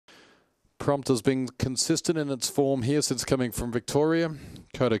Prompt has been consistent in its form here since coming from Victoria.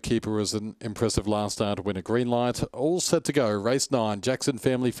 Coda Keeper was an impressive last start to win a green light. All set to go. Race 9, Jackson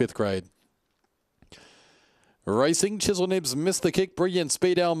Family 5th grade. Racing, Chisel Nibs missed the kick. Brilliant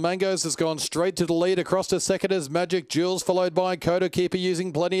Speed. Al Mangoes has gone straight to the lead. Across to second is Magic Jules, followed by Coda Keeper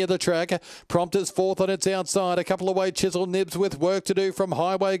using plenty of the track. Prompt is fourth on its outside. A couple away, Chisel Nibs with work to do from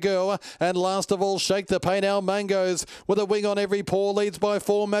Highway Girl. And last of all, Shake the Pain. Al Mangoes with a wing on every paw leads by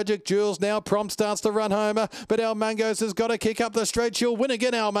 4. Magic Jules. Now Prompt starts to run home, but Al Mangoes has got to kick up the straight. She'll win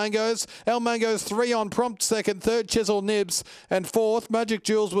again, Al Mangoes. Al Mangoes 3 on Prompt second, third Chisel Nibs, and fourth Magic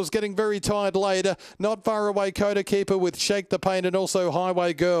Jules was getting very tired later. Not far away, Coda Keeper with Shake the Pain and also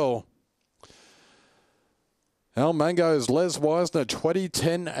Highway Girl. Al Mangoes, Les Wisner,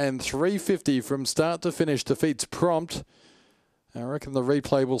 20:10 and 3:50 from start to finish, defeats Prompt. I reckon the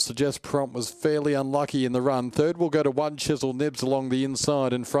replay will suggest Prompt was fairly unlucky in the run. Third will go to 1 Chisel Nibs along the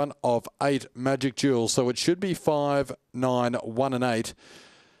inside in front of 8 Magic Jules. So it should be 5, 9, 1 and 8.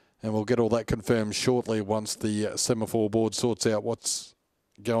 And we'll get all that confirmed shortly once the semaphore board sorts out what's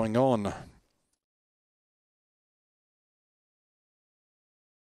going on.